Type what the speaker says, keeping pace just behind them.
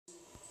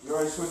You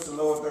already switched to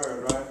lower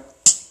third, right?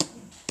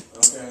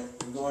 Okay,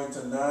 we're going to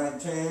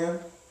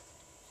 9-10.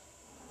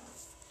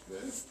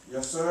 Good.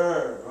 Yes,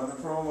 sir. Running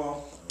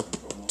promo.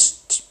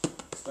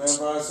 Stand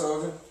by,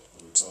 soldier.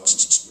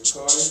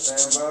 Recording.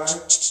 Stand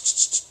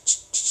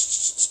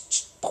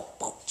by.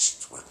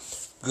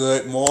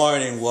 Good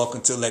morning.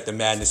 Welcome to Let the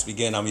Madness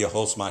Begin. I'm your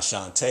host,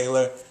 Marshawn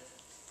Taylor.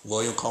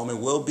 William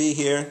Coleman will be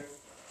here.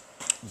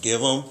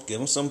 Give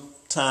him some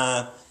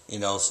time. You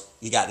know,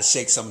 you got to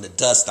shake some of the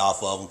dust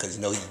off of him because,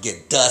 you know, you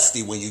get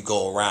dusty when you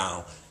go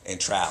around and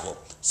travel.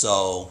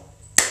 So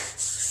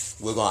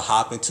we're going to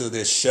hop into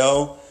this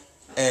show.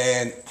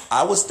 And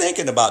I was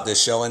thinking about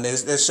this show, and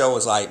this show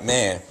was like,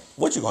 man,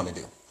 what you going to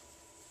do?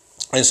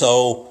 And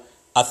so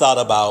I thought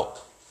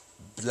about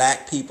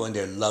black people and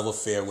their love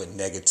affair with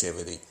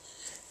negativity.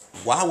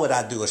 Why would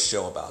I do a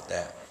show about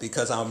that?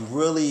 Because I'm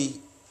really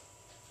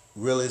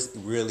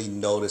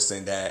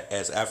noticing that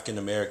as African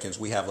Americans,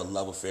 we have a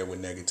love affair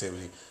with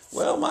negativity.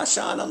 Well,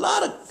 Marshawn, a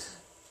lot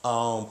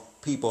of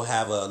people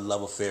have a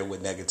love affair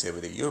with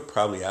negativity. You're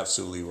probably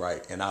absolutely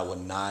right, and I would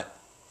not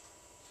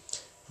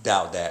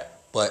doubt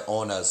that. But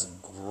on a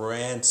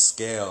grand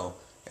scale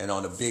and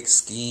on a big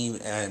scheme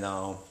and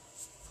on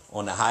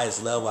the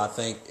highest level, I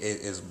think it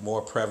is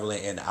more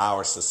prevalent in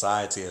our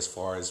society as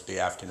far as the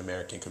African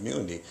American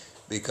community.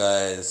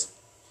 Because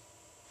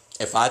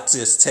if I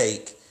just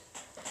take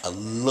a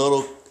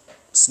little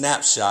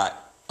snapshot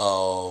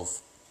of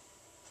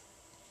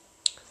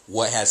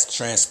what has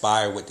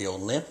transpired with the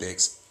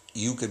Olympics,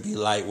 you could be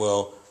like,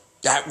 well,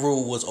 that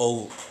rule was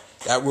old,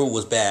 that rule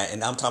was bad,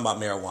 and I'm talking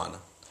about marijuana.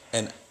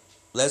 And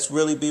let's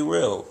really be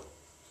real.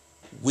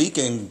 We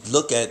can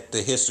look at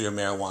the history of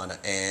marijuana,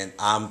 and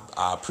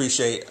I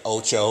appreciate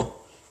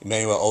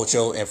Emmanuel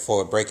Ocho, and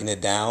for breaking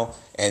it down.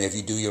 And if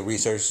you do your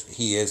research,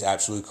 he is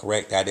absolutely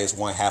correct. That is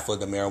one half of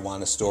the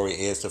marijuana story,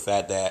 is the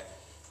fact that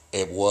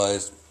it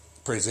was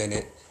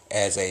presented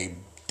as a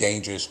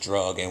dangerous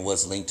drug and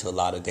was linked to a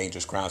lot of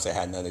dangerous crimes that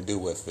had nothing to do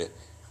with it.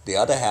 The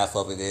other half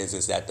of it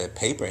is that the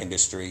paper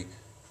industry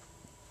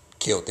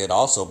killed it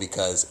also,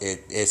 because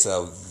it's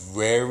a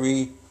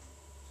very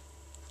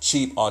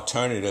cheap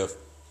alternative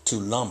to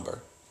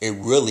lumber. It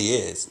really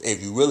is.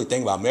 If you really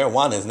think about it,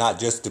 marijuana is not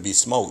just to be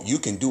smoked. You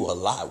can do a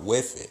lot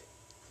with it.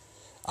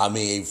 I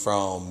mean,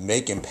 from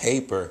making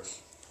paper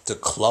to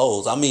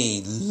clothes. I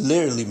mean,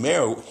 literally,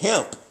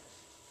 hemp.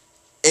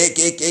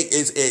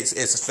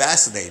 It's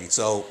fascinating.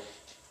 So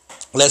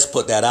let's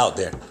put that out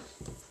there.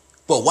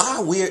 But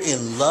while we're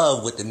in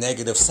love with the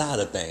negative side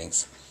of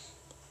things,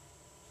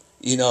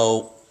 you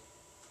know,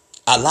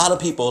 a lot of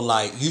people are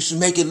like, you should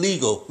make it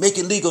legal. Make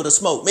it legal to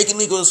smoke. Make it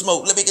legal to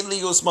smoke. Let make it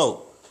legal to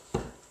smoke.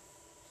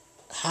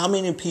 How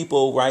many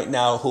people right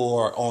now who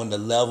are on the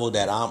level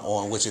that I'm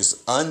on, which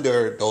is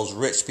under those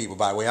rich people,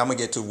 by the way, I'm going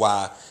to get to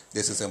why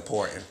this is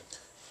important.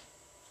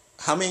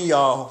 How many of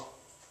y'all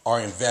are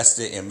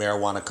invested in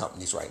marijuana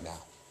companies right now?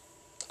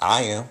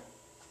 I am.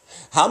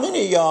 How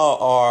many of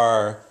y'all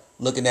are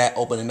looking at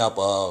opening up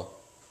a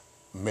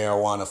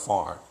marijuana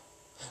farm?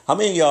 How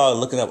many of y'all are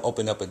looking up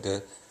opening up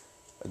a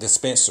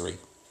dispensary?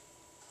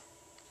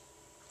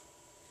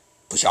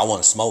 But y'all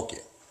want to smoke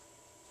it.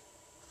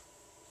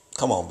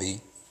 Come on,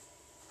 B.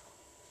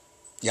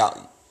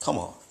 Y'all, come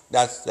on.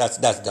 That's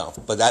dumb.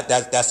 But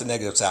that's the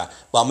negative side.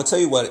 But I'm gonna tell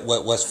you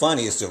what's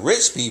funny is the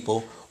rich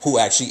people who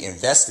actually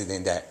invested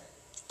in that.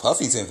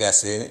 Puffy's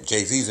invested in it.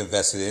 Jay-Z's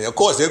invested in it. Of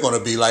course, they're gonna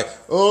be like,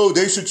 oh,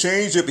 they should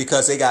change it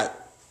because they got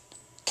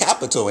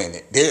capital in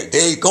it.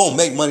 They gonna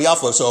make money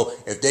off of it. So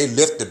if they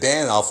lift the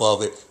ban off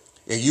of it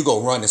and you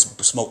go run and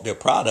smoke their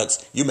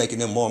products, you're making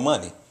them more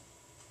money.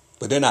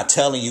 But they're not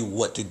telling you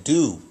what to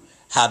do,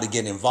 how to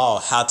get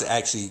involved, how to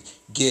actually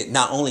get,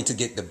 not only to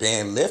get the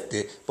ban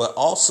lifted, but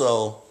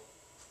also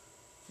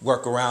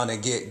work around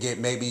and get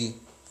maybe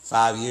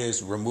 5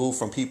 years removed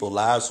from people's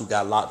lives who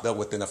got locked up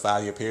within a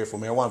 5-year period for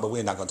marijuana. But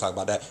we're not going to talk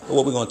about that. But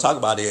what we're going to talk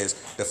about is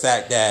the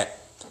fact that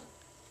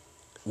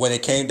when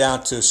it came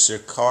down to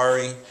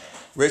Sha'Carri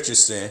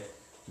Richardson,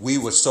 we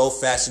were so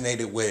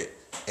fascinated with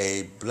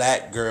a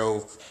black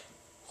girl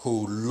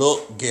who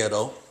looked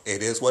ghetto.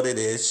 It is what it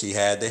is. She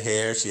had the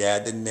hair, she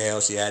had the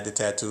nails, she had the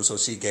tattoo, so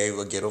she gave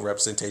a ghetto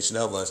representation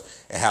of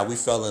us, and how we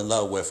fell in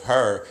love with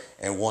her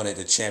and wanted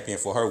to champion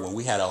for her when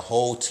we had a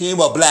whole team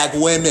of black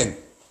women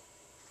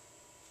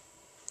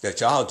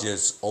that y'all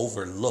just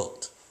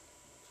overlooked.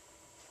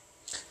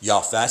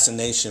 Y'all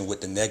fascination with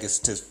the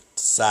negative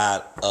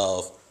side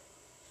of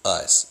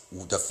us,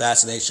 the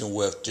fascination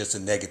with just the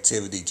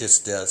negativity,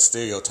 just the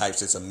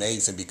stereotypes is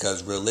amazing,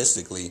 because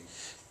realistically,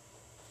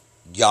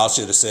 y'all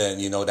should have said,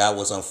 you know, that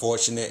was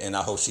unfortunate, and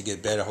I hope she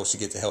get better, I hope she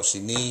get the help she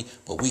need.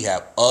 But we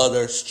have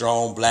other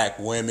strong black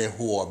women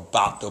who are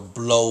about to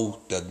blow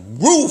the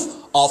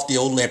roof off the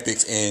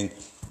Olympics in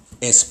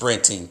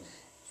sprinting,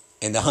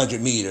 in the 100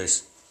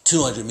 meters,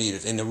 200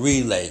 meters, in the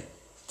relay.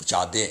 But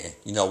y'all didn't.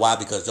 You know why?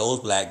 Because those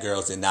black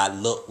girls did not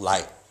look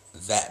like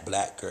that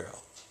black girl.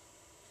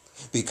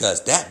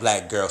 Because that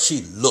black girl,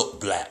 she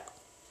looked black.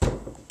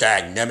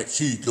 Dagnammit,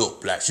 she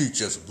looked black. She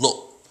just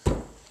looked.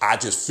 I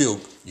just feel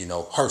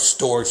her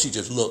story, she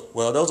just looked.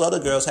 Well, those other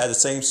girls had the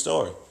same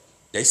story.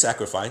 They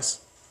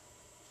sacrificed.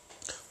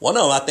 One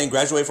of them, I think,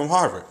 graduated from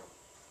Harvard.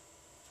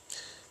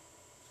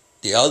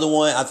 The other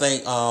one, I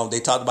think they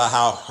talked about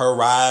how her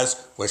rise,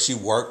 where she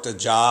worked a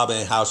job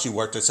and how she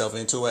worked herself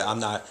into it. I'm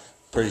not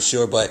pretty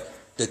sure, but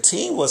the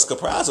team was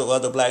comprised of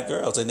other black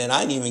girls. And then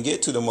I didn't even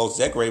get to the most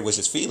decorated, which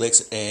is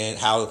Felix, and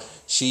how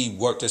she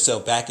worked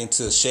herself back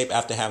into shape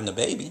after having a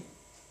baby.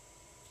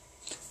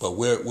 But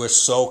we're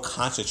so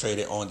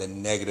concentrated on the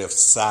negative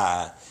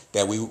side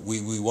that we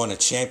want to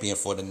champion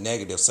for the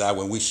negative side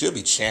when we should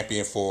be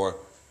champion for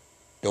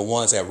the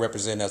ones that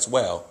represent us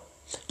well.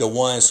 The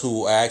ones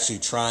who are actually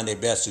trying their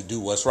best to do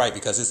what's right,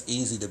 because it's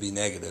easy to be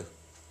negative.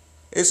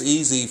 It's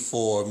easy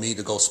for me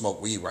to go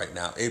smoke weed right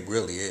now. It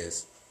really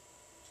is.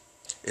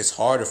 It's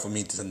harder for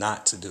me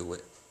not to do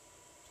it.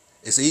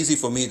 It's easy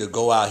for me to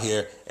go out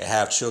here and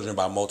have children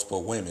by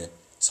multiple women.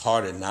 It's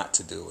harder not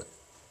to do it.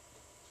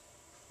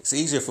 It's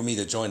easier for me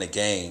to join a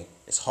gang.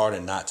 It's harder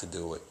not to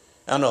do it.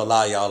 I know a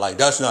lot of y'all like,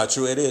 that's not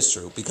true. It is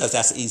true, because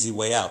that's the easy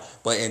way out.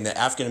 But in the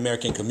African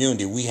American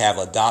community, we have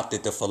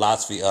adopted the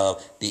philosophy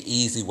of the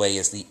easy way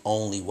is the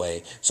only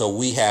way. So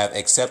we have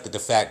accepted the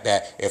fact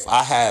that if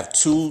I have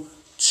two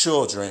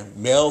children,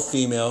 male,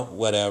 female,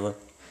 whatever,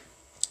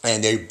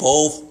 and they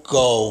both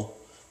go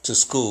to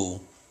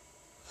school,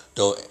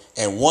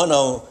 and one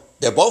of them,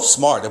 they're both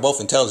smart, they're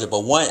both intelligent,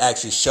 but one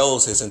actually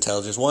shows his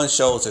intelligence, one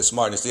shows his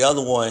smartness, the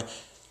other one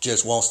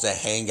just wants to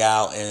hang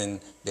out and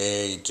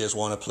they just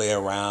want to play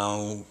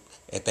around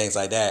and things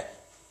like that.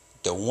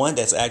 The one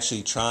that's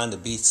actually trying to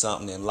be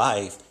something in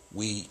life,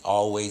 we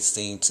always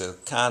seem to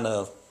kind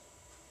of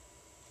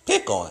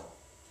pick on.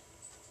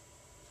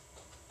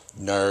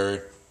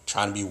 Nerd,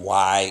 trying to be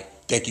white,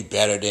 think you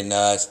better than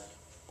us.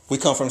 We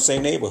come from the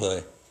same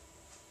neighborhood.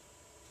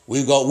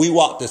 We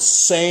walk the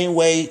same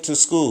way to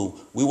school.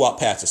 We walk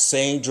past the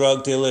same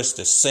drug dealers,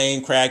 the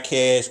same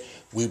crackheads.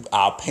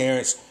 Our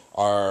parents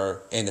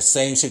are in the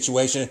same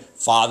situation.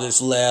 Fathers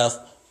left,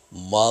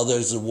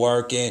 mothers are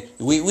working.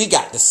 We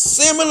got the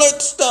similar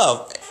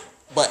stuff,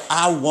 but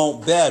I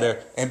want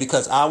better, and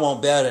because I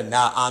want better,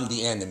 now I'm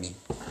the enemy.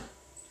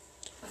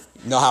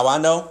 You know how I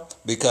know?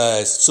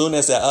 Because as soon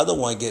as that other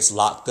one gets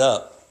locked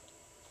up,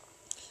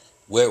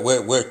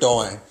 we're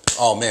throwing,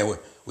 oh man,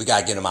 we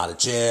gotta get him out of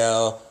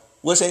jail,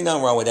 which ain't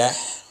nothing wrong with that.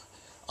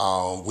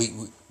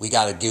 We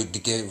gotta get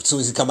as soon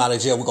as he come out of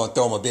jail, we're gonna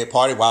throw him a big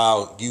party,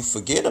 while you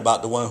forget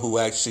about the one who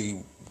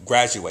actually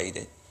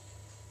graduated.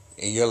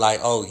 And you're like,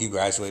 oh, you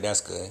graduated,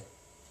 that's good.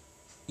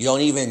 You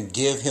don't even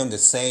give him the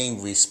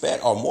same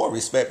respect or more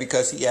respect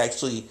because he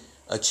actually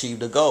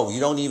achieved a goal. You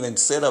don't even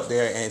sit up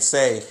there and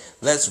say,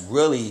 let's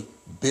really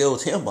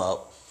build him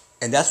up.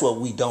 And that's what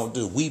we don't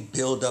do. We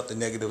build up the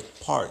negative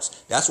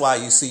parts. That's why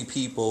you see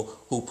people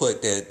who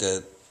put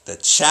the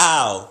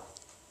child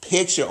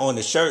picture on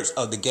the shirts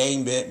of the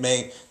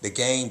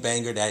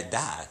gangbanger that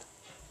died.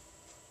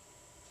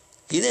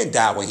 He didn't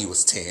die when he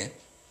was 10.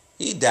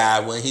 He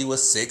died when he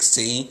was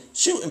 16,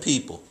 shooting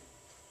people.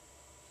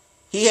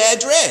 He had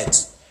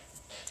dreads.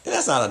 And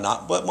that's not a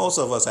knock, but most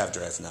of us have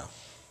dreads now.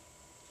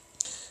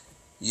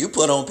 You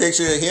put on a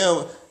picture of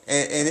him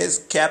and his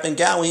cap and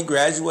gown when he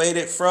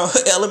graduated from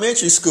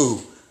elementary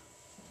school.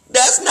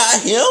 That's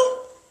not him.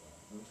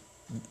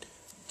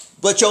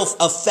 But you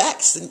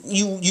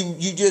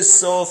just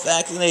so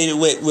fascinated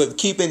with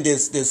keeping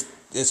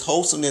this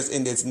wholesomeness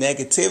and this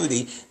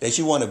negativity that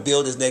you want to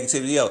build this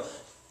negativity up,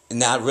 and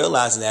not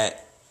realizing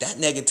that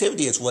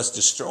negativity is what's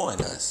destroying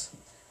us.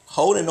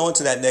 Holding on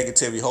to that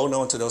negativity, holding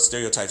on to those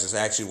stereotypes is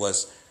actually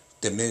what's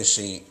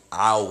diminishing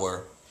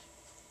our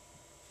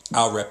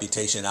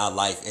reputation, our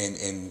life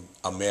in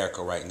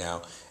America right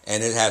now.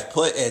 And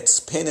it's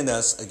pinning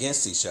us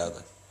against each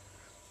other.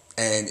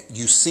 And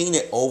you've seen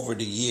it over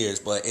the years,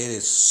 but it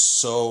is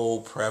so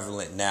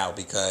prevalent now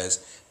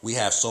because we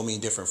have so many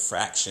different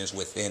fractions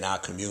within our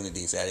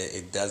communities that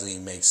it doesn't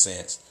even make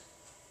sense.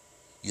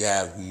 You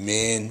have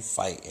men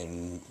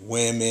fighting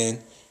women.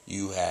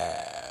 You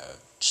have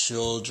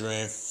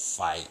children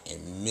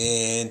fighting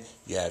men.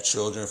 You have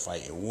children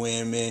fighting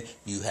women.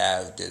 You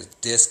have this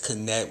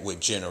disconnect with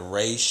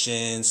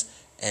generations.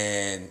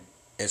 And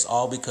it's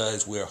all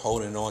because we're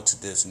holding on to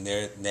this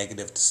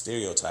negative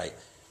stereotype.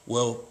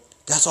 Well,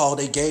 that's all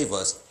they gave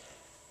us.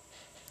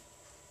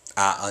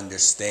 I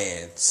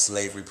understand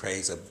slavery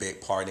plays a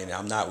big part in it.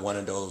 I'm not one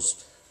of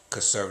those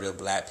conservative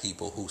black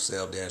people who sit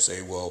up there and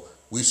say, well,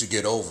 we should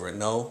get over it.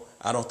 No,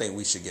 I don't think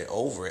we should get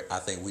over it. I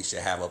think we should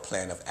have a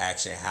plan of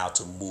action how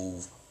to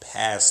move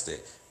past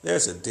it.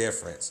 There's a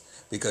difference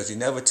because you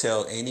never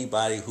tell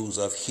anybody who's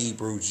of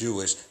Hebrew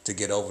Jewish to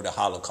get over the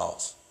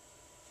Holocaust.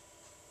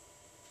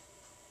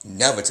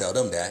 Never tell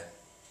them that.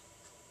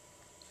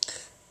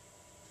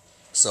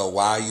 So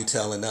why are you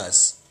telling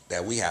us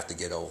that we have to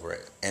get over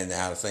it? And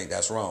I think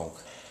that's wrong,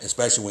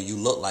 especially when you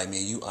look like me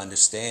and you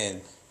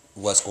understand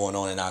what's going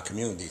on in our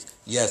communities.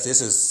 Yes,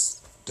 this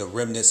is the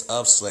remnants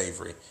of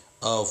slavery,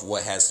 of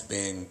what has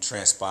been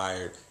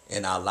transpired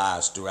in our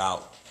lives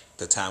throughout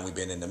the time we've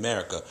been in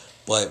America.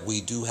 But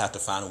we do have to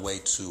find a way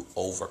to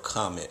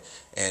overcome it.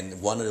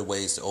 And one of the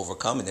ways to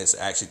overcome it is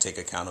to actually take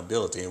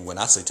accountability. And when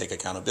I say take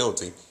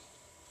accountability,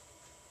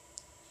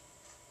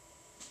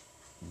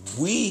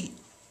 we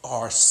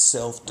are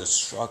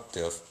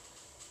self-destructive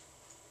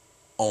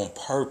on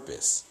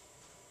purpose.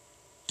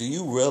 Do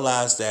you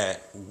realize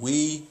that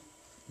we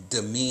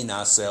demean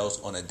ourselves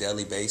on a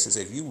daily basis?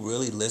 If you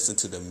really listen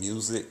to the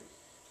music,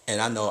 and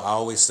I know I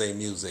always say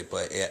music,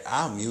 but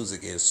our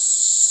music is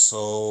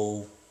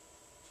so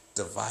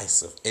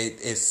divisive.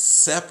 It's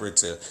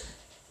separative.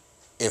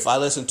 If I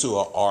listen to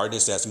an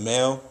artist that's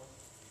male,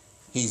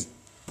 he's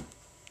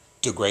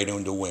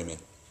degrading the women.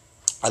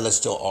 I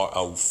listen to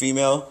a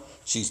female,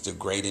 she's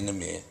degrading the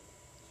men.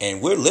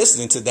 And we're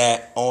listening to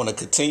that on a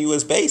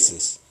continuous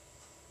basis.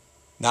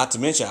 Not to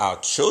mention our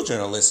children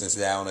are listening to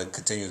that on a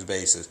continuous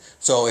basis.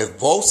 So if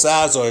both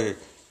sides are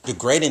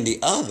degrading the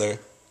other,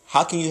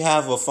 how can you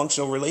have a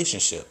functional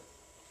relationship?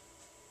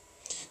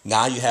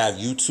 Now you have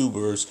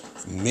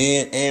YouTubers,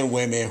 men and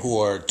women, who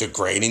are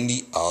degrading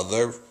the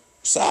other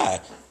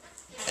side.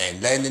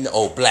 And letting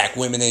black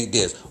women ain't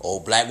this.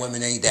 Black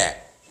women ain't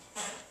that.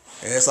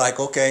 And it's like,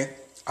 okay,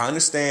 I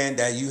understand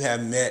that you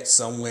have met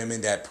some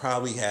women that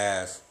probably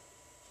have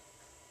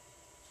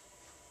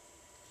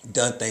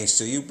done things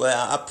to you, but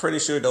I'm pretty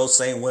sure those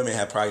same women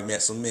have probably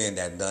met some men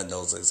that done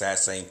those exact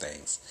same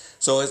things.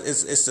 So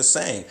it's the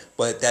same,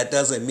 but that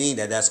doesn't mean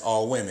that that's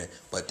all women.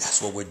 But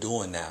that's what we're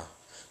doing now.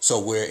 So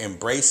we're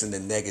embracing the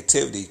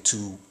negativity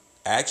to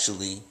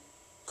actually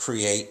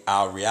create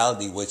our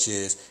reality, which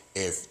is,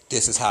 if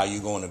this is how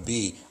you're going to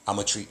be, I'm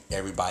going to treat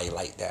everybody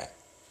like that.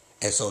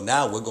 And so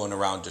now we're going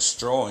around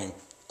destroying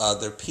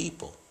other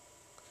people.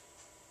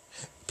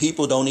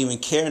 People don't even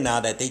care now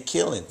that they're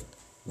killing.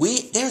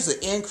 There's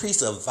an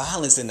increase of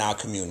violence in our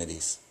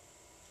communities.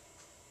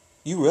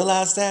 You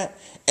realize that?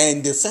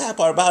 And the sad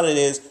part about it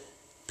is,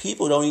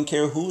 people don't even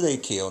care who they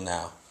kill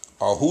now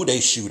or who they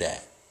shoot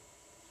at.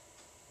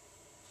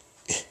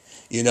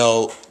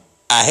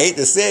 I hate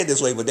to say it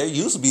this way, but there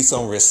used to be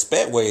some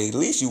respect where at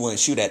least you wouldn't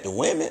shoot at the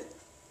women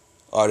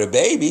or the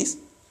babies.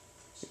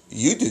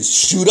 You just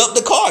shoot up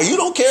the car. You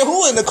don't care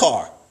who in the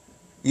car.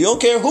 You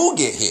don't care who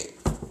get hit.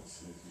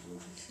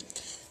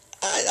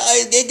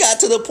 It got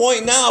to the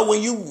point now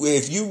when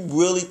if you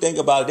really think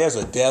about it, there's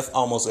a death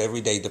almost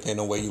every day depending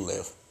on where you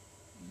live.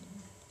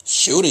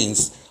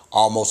 Shootings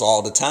almost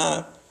all the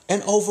time.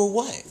 And over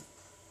what?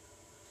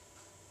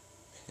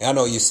 And I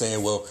know you're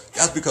saying, well,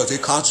 that's because they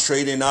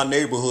concentrate in our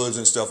neighborhoods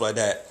and stuff like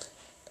that.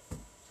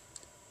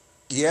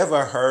 You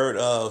ever heard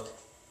of,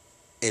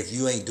 if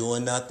you ain't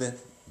doing nothing,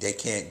 they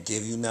can't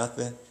give you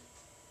nothing?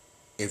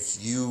 If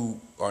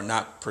you are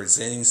not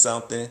presenting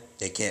something,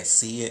 they can't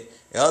see it.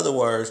 In other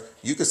words,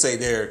 you could say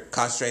they're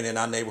concentrating in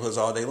our neighborhoods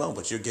all day long,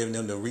 but you're giving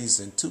them the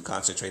reason to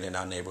concentrate in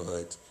our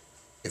neighborhoods.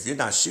 If you're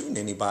not shooting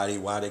anybody,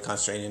 why are they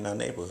concentrating in our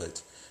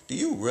neighborhoods? Do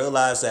you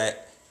realize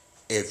that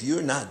if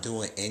you're not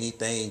doing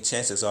anything,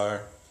 chances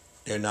are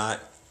they're not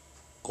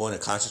going to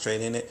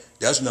concentrate in it?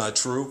 That's not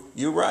true.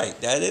 You're right.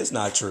 That is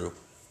not true.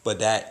 But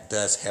that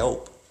does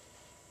help.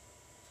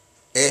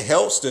 It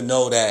helps to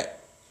know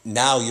that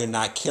now you're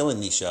not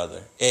killing each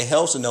other. It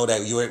helps to know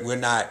that we're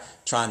not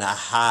trying to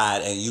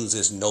hide and use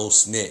this no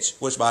snitch.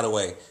 Which, by the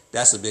way,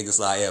 that's the biggest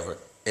lie ever.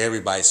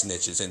 Everybody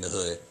snitches in the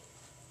hood.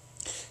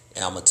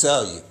 And I'm going to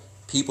tell you,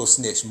 people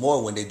snitch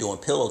more when they're doing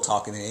pillow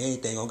talking than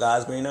anything on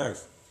God's green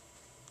earth.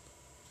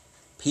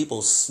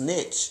 People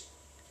snitch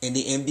in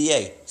the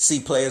NBA. See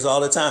players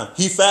all the time.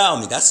 He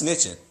fouled me. That's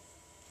snitching.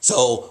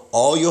 So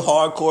all your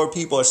hardcore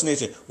people are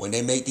snitching. When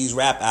they make these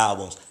rap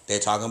albums, they're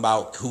talking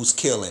about who's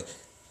killing.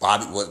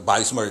 Bobby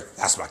Smurf,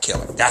 that's my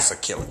killer. That's a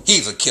killer.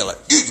 He's a killer.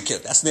 He's a killer.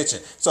 That's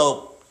snitching.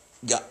 So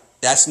that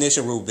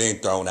snitching rule being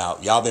thrown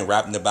out. Y'all been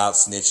rapping about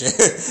snitching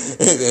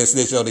and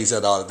snitching on each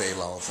other all day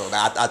long. So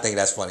I think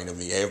that's funny to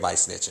me. Everybody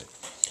snitching.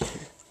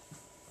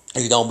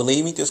 If you don't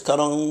believe me, just cut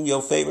on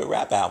your favorite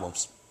rap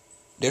albums.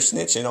 They're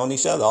snitching on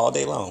each other all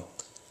day long.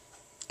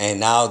 And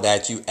now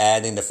that you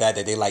add in the fact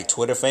that they like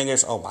Twitter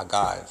fingers, oh my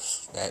God,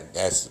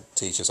 that's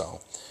teacher's own.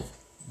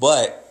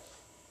 But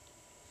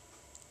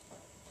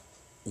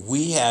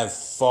we have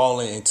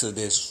fallen into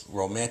this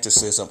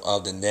romanticism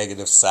of the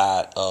negative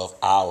side of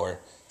our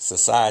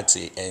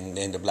society and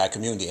in the black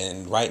community.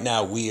 And right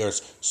now we are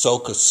so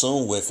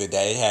consumed with it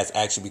that it has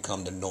actually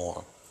become the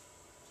norm.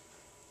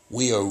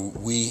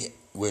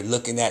 We're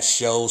looking at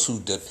shows who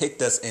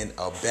depict us in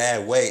a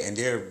bad way, and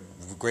they're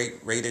great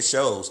rated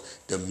shows.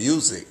 The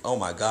music, oh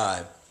my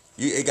God.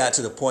 It got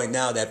to the point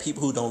now that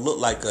people who don't look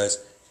like us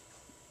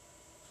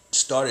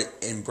started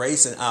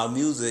embracing our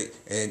music.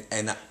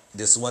 And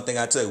this is one thing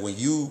I tell you, when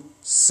you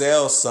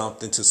sell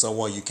something to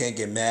someone, you can't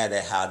get mad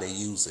at how they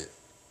use it.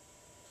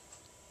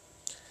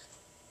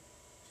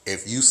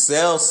 If you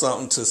sell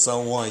something to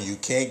someone, you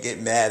can't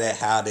get mad at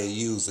how they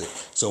use it.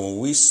 So when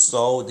we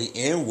sold the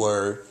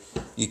N-word,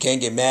 you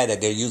can't get mad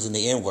that they're using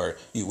the N-word.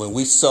 When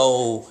we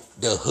sold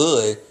the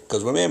hood,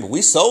 because remember,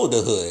 we sold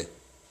the hood.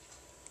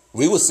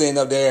 We were sitting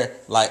up there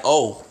like,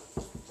 oh,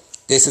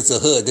 This is a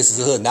hood. This is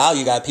a hood. Now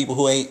you got people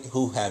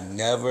who have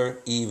never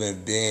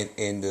even been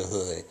in the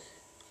hood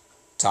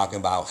talking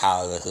about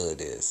how the hood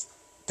is.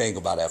 Think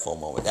about that for a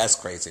moment. That's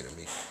crazy to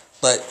me.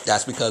 But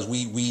that's because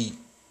we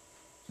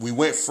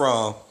went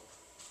from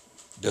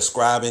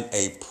describing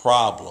a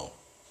problem.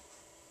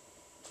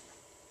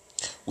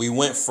 We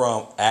went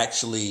from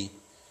actually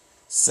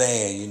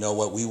saying, you know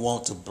what, we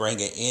want to bring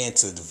it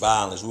into the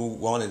violence. We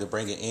wanted to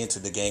bring it into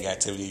the gang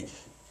activity.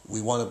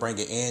 We want to bring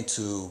it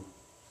into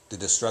the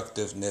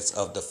destructiveness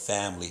of the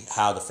family,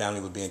 how the family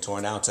was being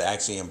torn down, to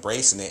actually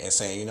embracing it and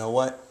saying, you know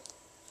what,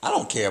 I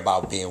don't care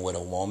about being with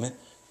a woman.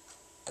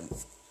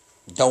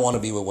 Don't want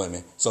to be with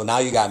women. So now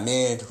you got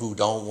men who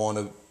don't want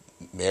to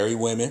marry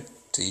women,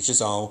 to each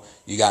his own.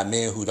 You got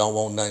men who don't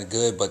want nothing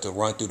good but to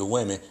run through the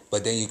women.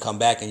 But then you come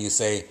back and you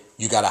say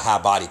you got a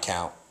high body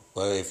count.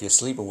 But if you're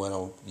sleeping with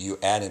them, you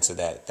add into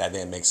that. That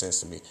didn't make sense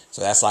to me.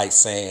 So that's like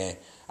saying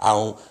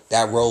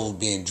that road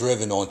being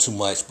driven on too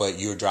much, but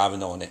you're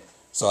driving on it.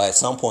 So at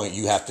some point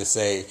you have to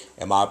say,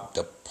 am I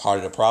the part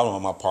of the problem?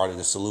 Am I part of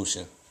the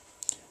solution?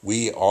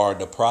 We are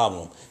the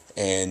problem.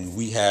 And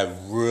we have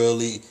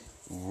really,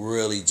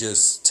 really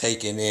just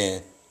taken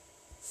in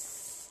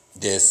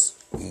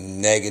this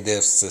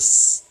negative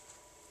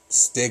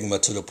stigma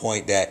to the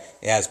point that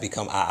it has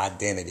become our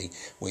identity.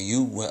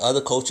 When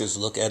other cultures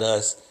look at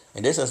us,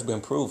 and this has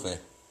been proven,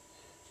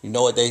 you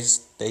know what they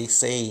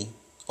say?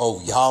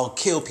 Oh, y'all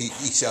kill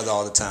each other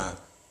all the time.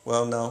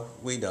 Well, no,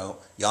 we don't.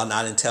 Y'all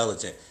not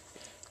intelligent.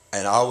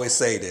 And I always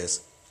say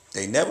this.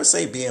 They never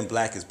say being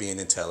black is being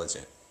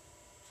intelligent.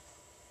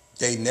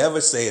 They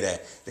never say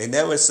that. They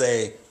never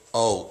say,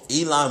 oh,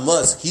 Elon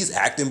Musk, he's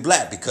acting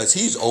black because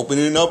he's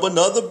opening up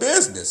another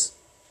business.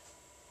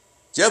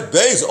 Jeff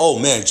Bezos, oh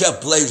man,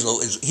 Jeff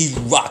Bezos, he's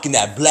rocking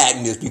that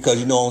blackness because,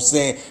 you know what I'm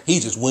saying, he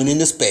just went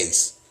into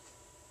space.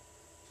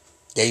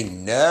 They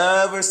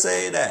never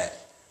say that.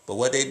 But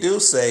what they do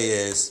say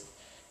is,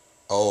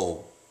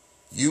 oh,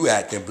 you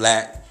acting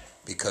black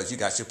because you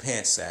got your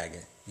pants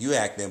sagging. You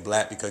acting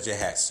black because your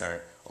hat's turned.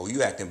 Oh,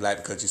 you acting black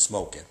because you're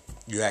smoking.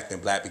 You acting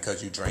black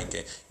because you're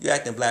drinking. You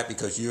acting black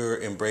because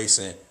you're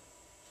embracing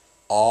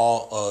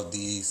all of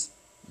these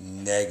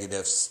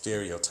negative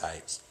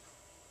stereotypes.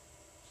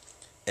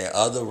 And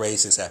other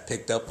races have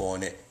picked up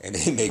on it, and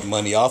they make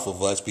money off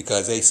of us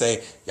because they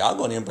say, y'all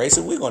going to embrace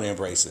it, we're going to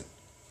embrace it.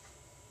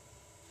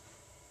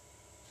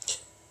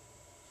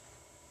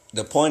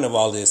 The point of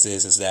all this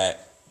is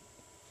that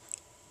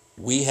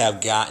we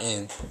have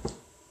gotten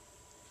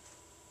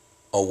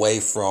away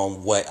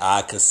from what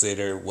I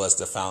consider was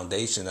the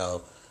foundation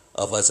of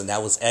us, and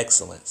that was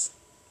excellence.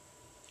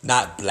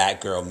 Not black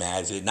girl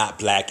magic, not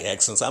black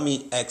excellence. I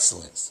mean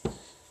excellence.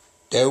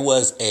 There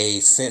was a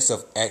sense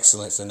of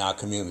excellence in our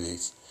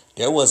communities.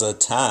 There was a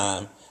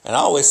time, and I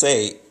always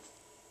say,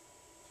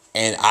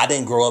 and I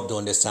didn't grow up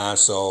during this time,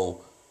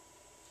 so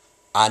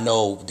I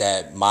know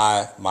that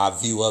my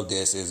view of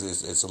this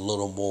is a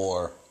little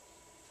more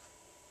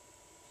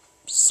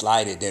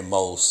slighted than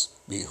most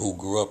who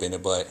grew up in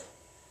it, but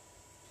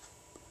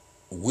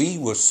we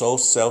were so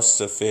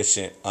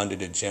self-sufficient under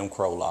the Jim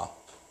Crow law.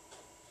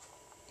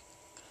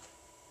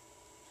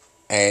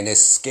 And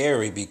it's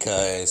scary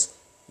because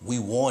we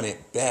wanted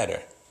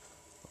better.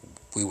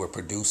 We were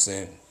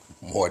producing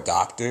more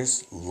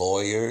doctors,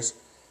 lawyers,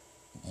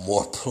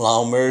 more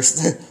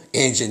plumbers,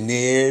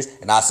 engineers.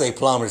 And I say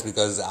plumbers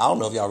because I don't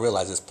know if y'all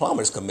realize this.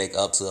 Plumbers can make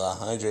up to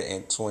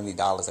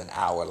 $120 an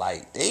hour.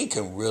 Like, they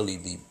can really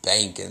be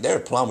banking. There are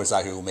plumbers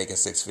out here who are making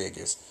six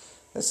figures.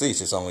 Let's see, it's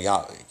just on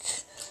y'all.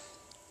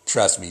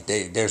 Trust me,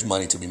 there's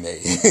money to be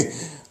made.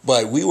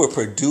 But we were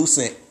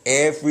producing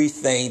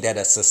everything that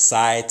a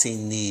society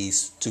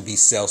needs to be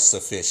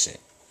self-sufficient.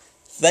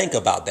 Think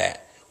about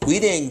that. We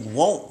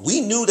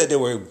knew that there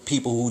were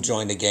people who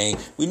joined the gang.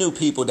 We knew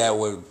people that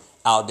were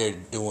out there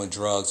doing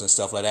drugs and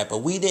stuff like that. But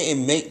we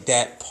didn't make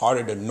that part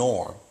of the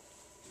norm.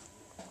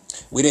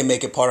 We didn't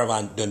make it part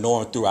of the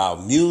norm through our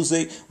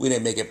music. We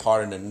didn't make it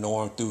part of the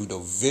norm through the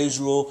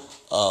visual.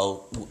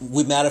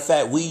 Matter of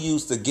fact, we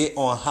used to get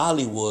on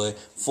Hollywood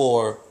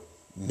for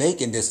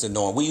making this the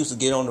norm. We used to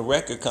get on the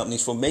record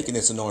companies for making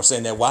this the norm,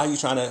 saying that why are you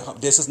trying to,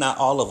 this is not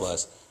all of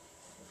us.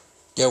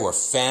 There were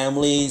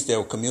families, there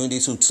were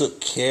communities who took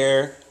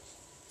care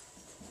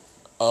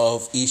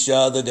of each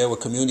other. There were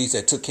communities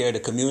that took care of the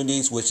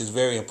communities, which is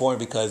very important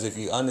because if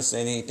you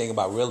understand anything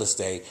about real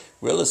estate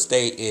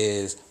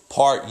is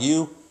part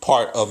you,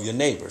 part of your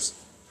neighbors.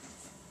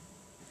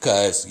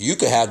 Because you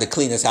could have the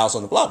cleanest house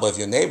on the block, but if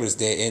your neighbors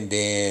didn't,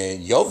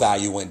 then your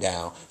value went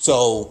down.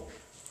 So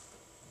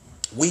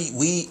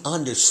we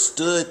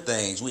understood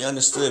things. We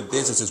understood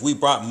businesses. We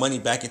brought money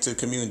back into the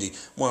community.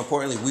 More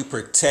importantly, we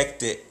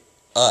protected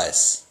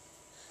us.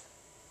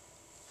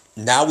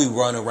 Now we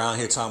run around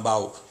here talking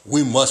about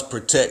we must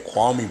protect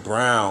Kwame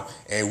Brown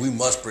and we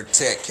must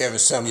protect Kevin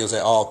Samuels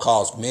at all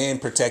costs. Men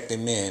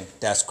protecting men.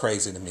 That's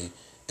crazy to me.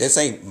 This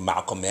ain't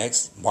Malcolm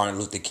X, Martin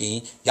Luther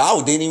King.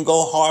 Y'all didn't even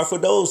go hard for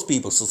those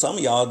people. So some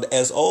of y'all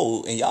as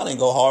old and y'all didn't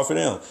go hard for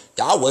them.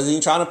 Y'all wasn't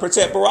even trying to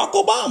protect Barack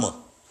Obama.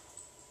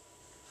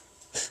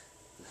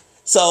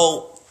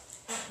 So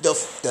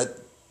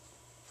the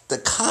the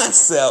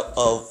concept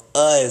of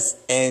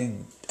us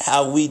and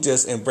how we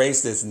just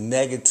embrace this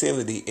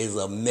negativity is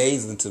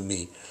amazing to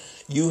me.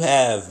 You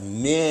have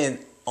men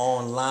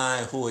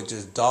online who are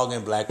just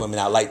dogging black women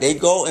out. Like they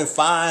go and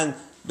find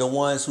the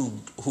ones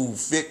who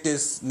fit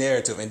this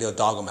narrative and they'll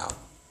dog them out.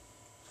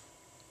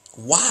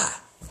 Why?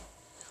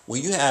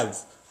 When you have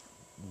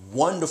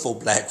wonderful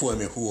black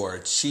women who are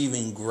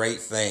achieving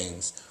great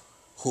things,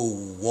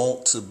 who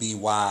want to be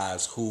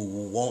wives,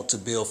 who want to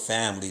build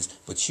families,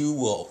 but you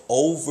will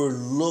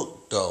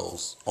overlook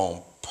those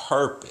on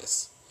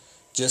purpose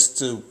just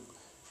to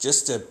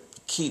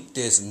keep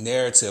this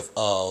narrative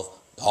of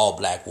all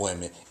black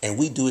women. And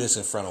we do this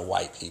in front of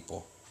white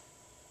people.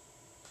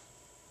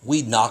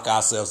 We knock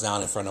ourselves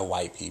down in front of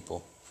white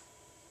people.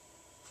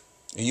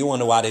 And you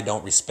wonder why they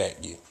don't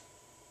respect you.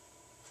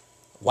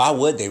 Why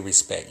would they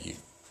respect you?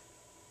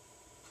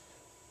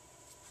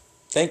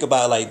 Think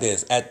about it like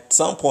this. At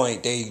some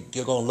point,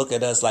 you're going to look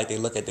at us like they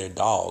look at their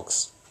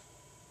dogs.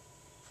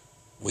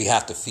 We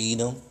have to feed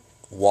them,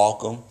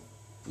 walk them,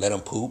 let them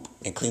poop,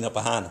 and clean up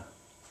behind them.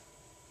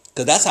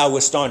 Because that's how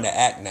we're starting to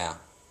act now.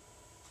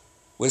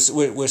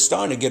 We're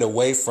starting to get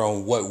away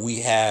from what we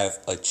have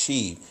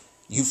achieved.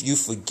 You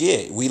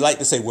forget. We like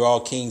to say we're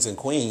all kings and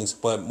queens,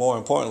 but more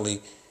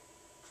importantly,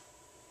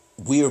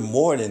 we are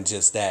more than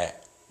just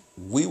that.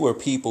 We were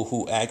people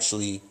who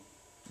actually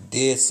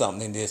did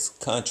something in this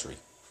country.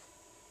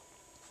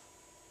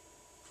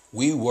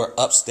 We were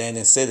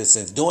upstanding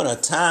citizens during a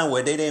time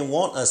where they didn't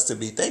want us to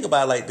be. Think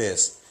about it like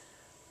this.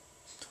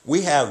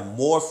 We have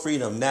more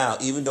freedom now,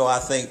 even though I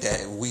think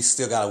that we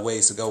still got a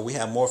ways to go. We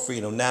have more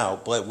freedom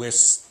now, but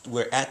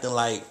we're acting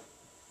like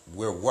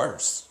we're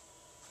worse.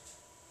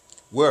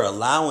 We're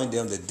allowing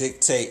them to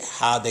dictate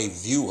how they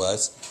view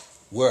us.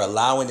 We're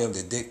allowing them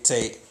to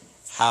dictate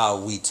how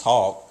we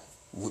talk.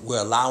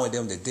 We're allowing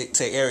them to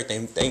dictate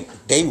everything.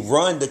 They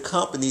run the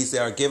companies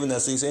that are giving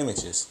us these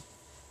images.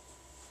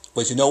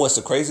 But you know what's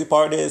the crazy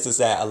part is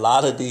that a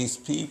lot of these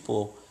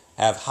people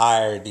have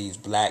hired these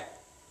black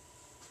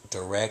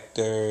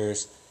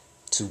directors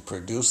to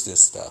produce this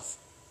stuff.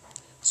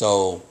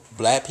 So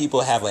black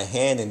people have a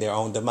hand in their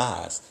own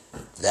demise.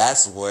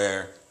 That's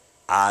where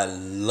I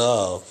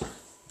love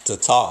to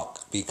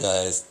talk,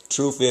 because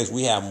truth is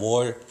we have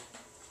more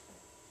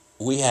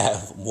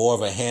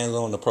of a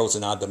hands-on approach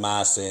in our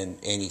demise than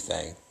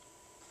anything.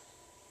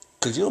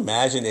 Could you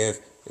imagine if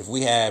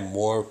we had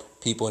more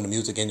people in the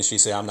music industry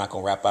say, I'm not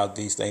going to rap out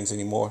these things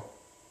anymore?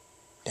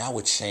 That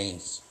would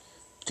change.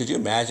 Could you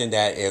imagine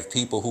that if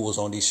people who was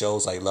on these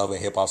shows like Love and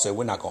Hip Hop said,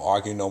 we're not going to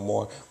argue no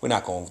more. We're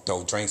not going to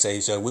throw drinks at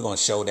each other. We're going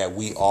to show that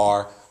we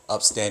are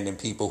upstanding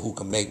people who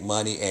can make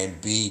money and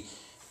be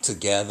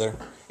together,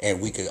 and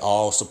we could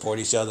all support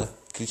each other.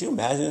 Could you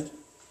imagine?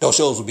 Those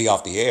shows would be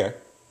off the air,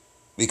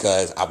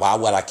 because why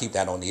would I keep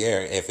that on the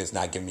air if it's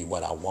not giving me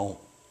what I want,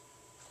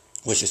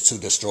 which is to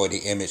destroy the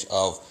image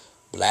of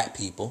black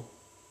people?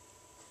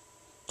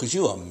 Could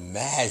you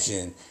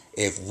imagine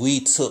if we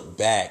took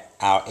back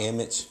our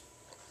image,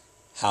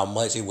 how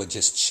much it would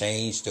just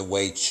change the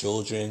way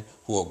children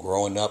who are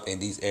growing up in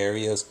these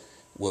areas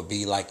would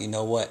be like, you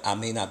know what? I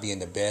may not be in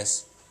the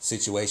best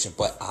situation,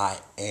 but I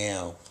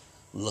am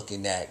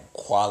looking at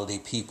quality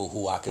people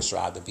who I could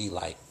strive to be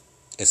like,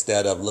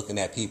 instead of looking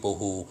at people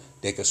who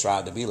they could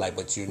strive to be like,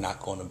 but you're not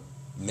going to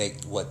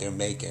make what they're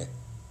making.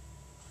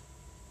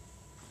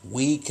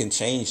 We can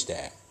change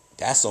that.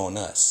 That's on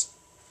us.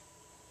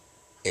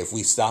 If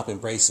we stop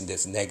embracing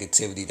this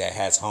negativity that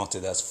has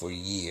haunted us for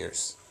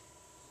years.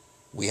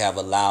 We have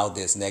allowed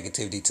this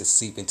negativity to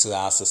seep into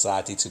our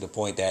society to the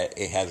point that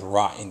it has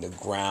rotten the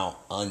ground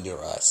under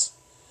us.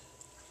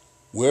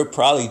 We're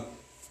probably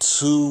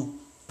 2-3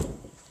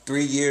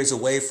 years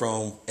away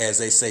from, as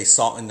they say,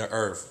 salt in the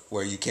earth,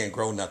 where you can't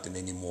grow nothing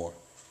anymore.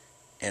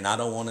 And I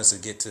don't want us to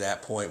get to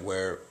that point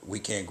where we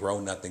can't grow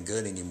nothing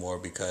good anymore,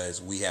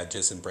 because we have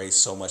just embraced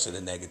so much of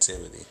the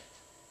negativity.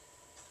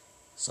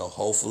 So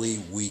hopefully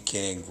we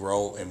can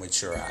grow and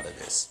mature out of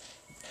this.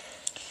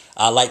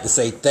 I'd like to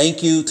say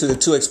thank you to the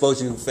Two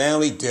Exposure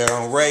family,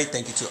 Darren Ray.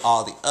 Thank you to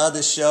all the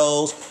other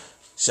shows.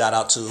 Shout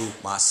out to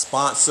my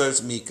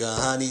sponsors, Mika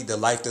Honey, the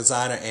Life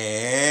Designer.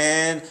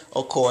 And,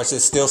 of course,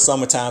 it's still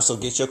summertime, so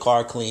get your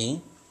car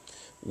clean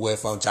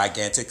with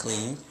Gigantic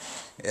Clean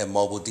and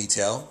Mobile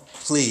Detail.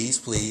 Please,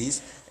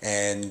 please.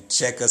 And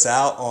check us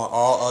out on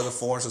all other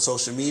forms of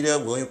social media.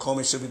 William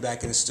Coleman should be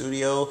back in the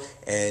studio,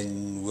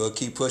 and we'll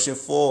keep pushing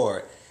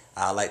forward.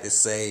 I'd like to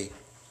say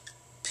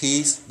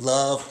peace,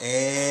 love,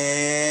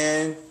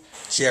 and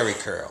Jerry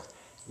Curl.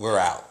 We're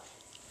out.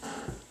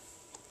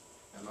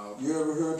 You ever heard